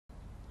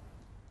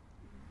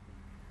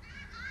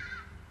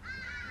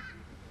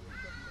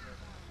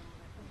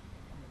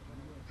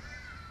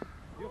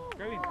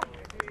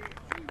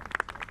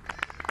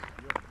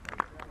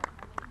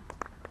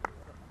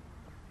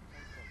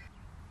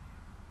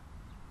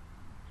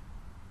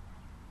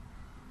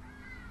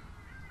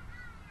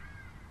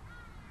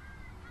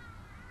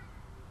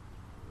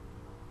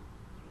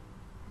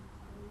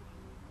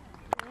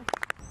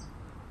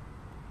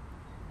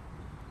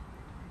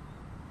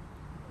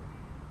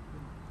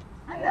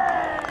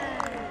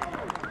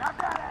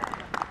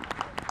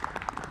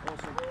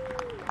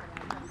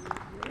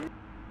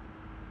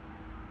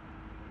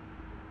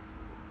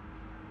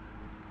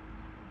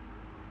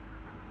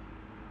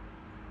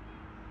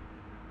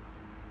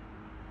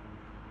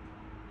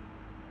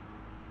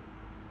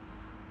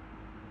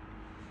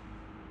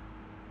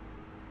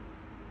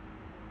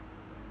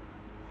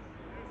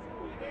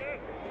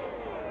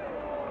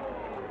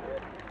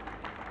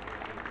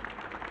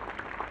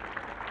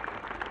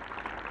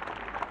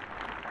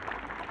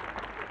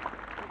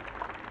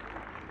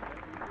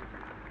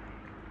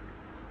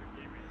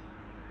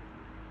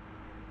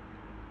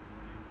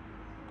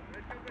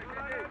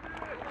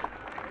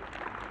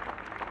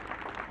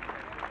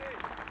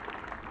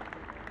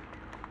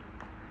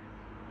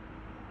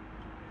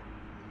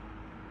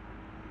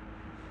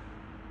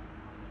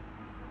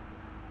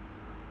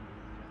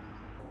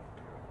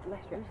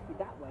Less risky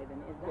that way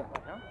than it is that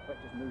way, huh? But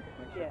just move it.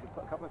 Make sure you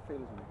put a couple of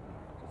feelers in it.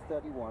 Just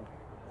 31,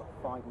 put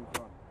 5 in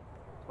front.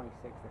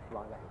 26, they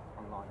fly left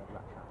on line over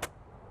that track.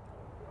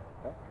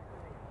 Okay?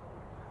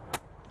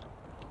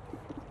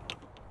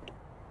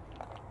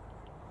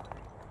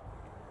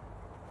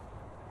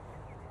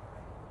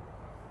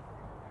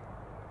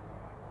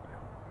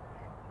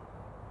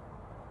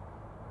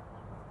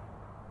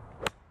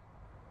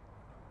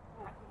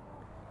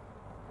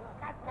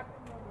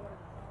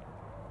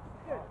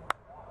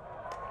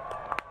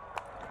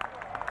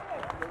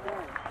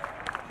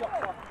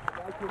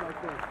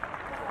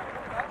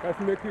 That's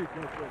Mickey.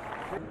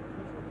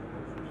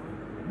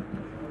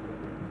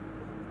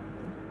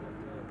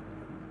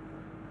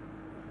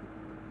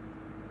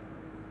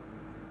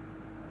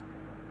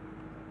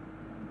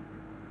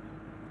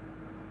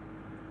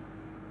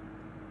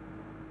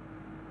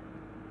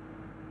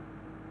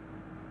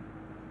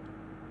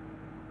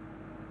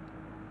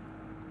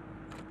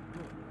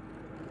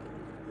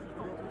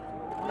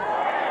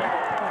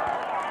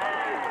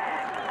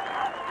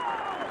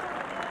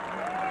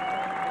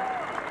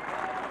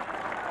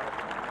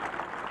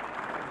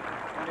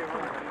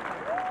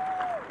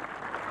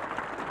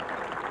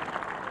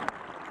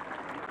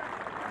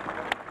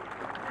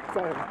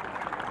 Sorry.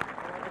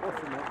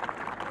 Awesome, mate.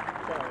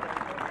 Sorry.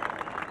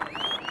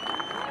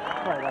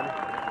 Right then.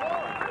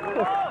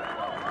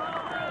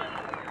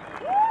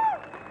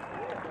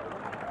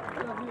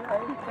 Love you,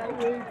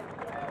 mate.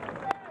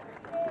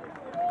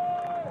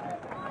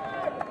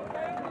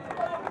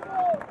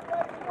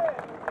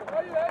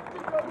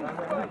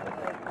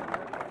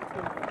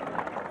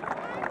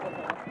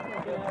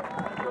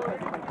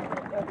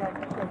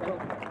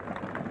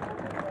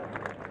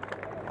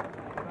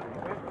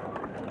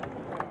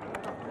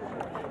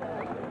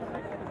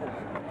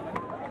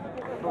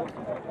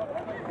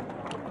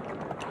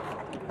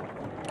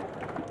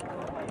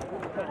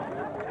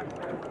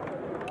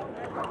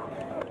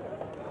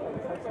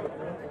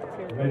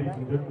 Ladies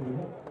and gentlemen,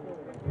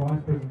 the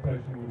prize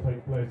presentation will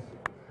take place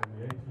on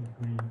the 18th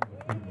green of the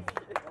Freeman.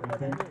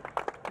 Thank you.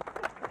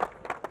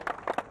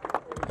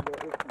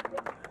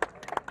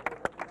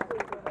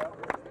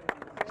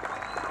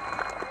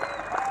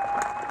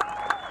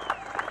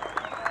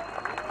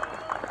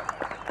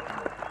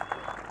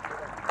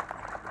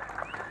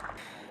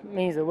 It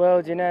means the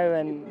world, you know,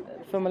 and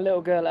from a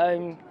little girl at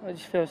home, I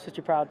just feel such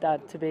a proud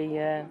dad to be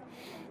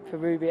for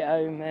Ruby at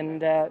home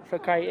and for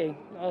Katie.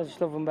 I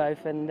just love them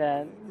both, and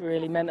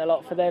really meant a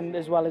lot for them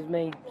as well as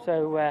me.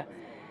 So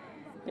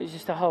it was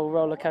just a whole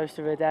roller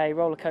coaster of a day,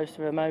 roller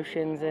coaster of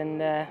emotions,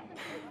 and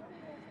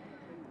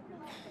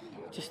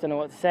just don't know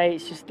what to say.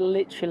 It's just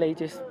literally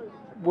just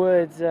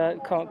words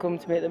can't come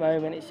to me at the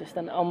moment. It's just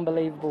an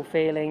unbelievable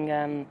feeling.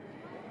 And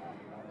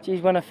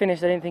geez, when I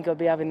finished, I didn't think I'd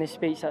be having this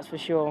speech, that's for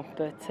sure.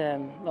 But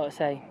like I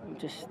say, I'm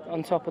just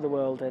on top of the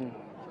world, and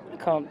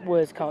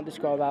words can't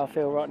describe how I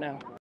feel right now.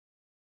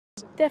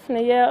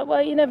 Definitely, yeah.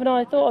 Well, you never know.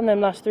 I thought on them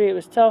last three it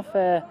was tough,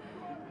 but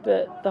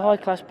the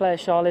high-class player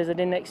Charlie is, I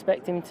didn't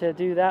expect him to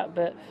do that.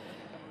 But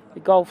the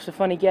golf's a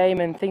funny game,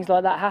 and things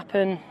like that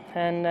happen.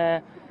 And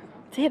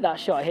to hit that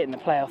shot I hit in the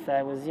playoff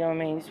there was, you know what I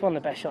mean, it's one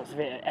of the best shots of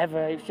it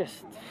ever. It's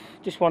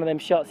just one of them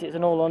shots. It's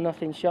an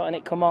all-or-nothing shot, and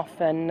it come off,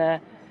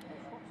 and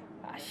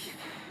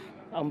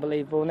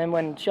unbelievable. And then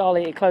when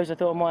Charlie hit it close, I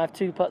thought I might have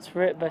 2 putts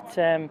for it, but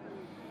it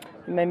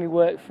made me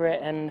work for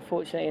it, and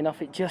fortunately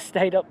enough, it just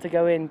stayed up to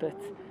go in. But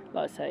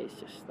like I say, it's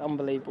just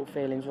unbelievable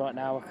feelings right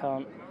now.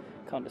 I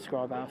can't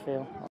describe how I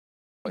feel.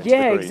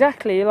 Yeah,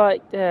 exactly.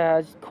 Like, I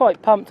was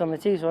quite pumped on the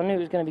tee, so I knew it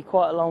was going to be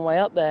quite a long way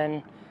up there.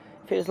 And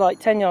if it was like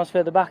 10 yards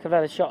further back, I've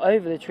had a shot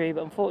over the tree,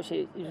 but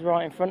unfortunately it was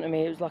right in front of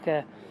me. It was like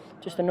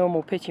just a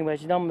normal pitching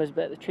wedge numbers,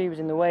 but the tree was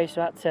in the way,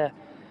 so I had to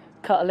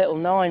cut a little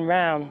 9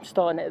 round,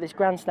 starting at this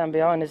grandstand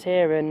behind us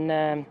here,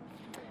 and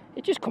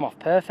it just come off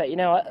perfect. You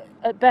know,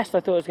 at best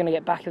I thought I was going to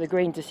get back of the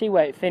green. To see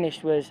where it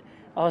finished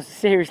I was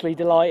seriously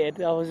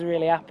delighted. I was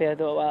really happy. I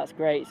thought, well, that's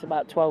great. It's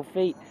about 12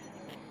 feet.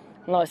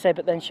 And like I said,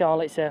 but then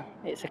Charlotte's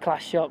it's a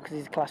class shot because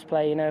he's a class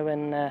player, you know,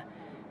 and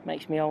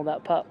makes me hold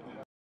that putt.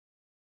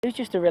 It was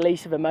just a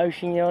release of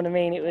emotion, you know what I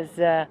mean? It was,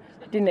 I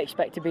didn't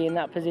expect to be in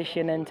that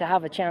position, and to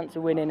have a chance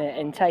of winning it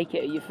and take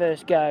it at your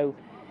first go,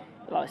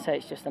 like I say,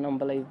 it's just an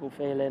unbelievable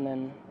feeling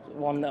and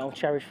one that I'll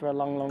cherish for a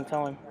long, long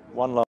time.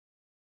 One last.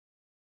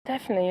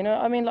 Definitely, you know,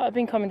 I mean, like I've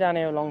been coming down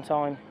here a long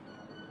time,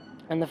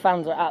 and the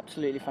fans are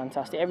absolutely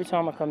fantastic. Every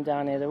time I come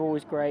down here, they're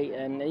always great,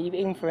 and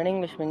even for an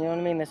Englishman, you know what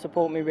I mean, they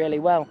support me really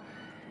well.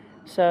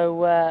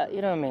 So,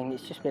 you know what I mean,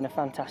 it's just been a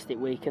fantastic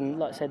week, and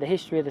like I said, the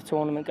history of the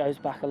tournament goes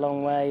back a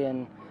long way,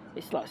 and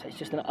it's like I say, it's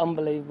just an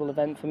unbelievable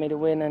event for me to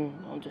win, and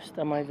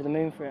I'm over the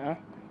moon for it, huh?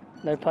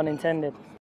 No pun intended.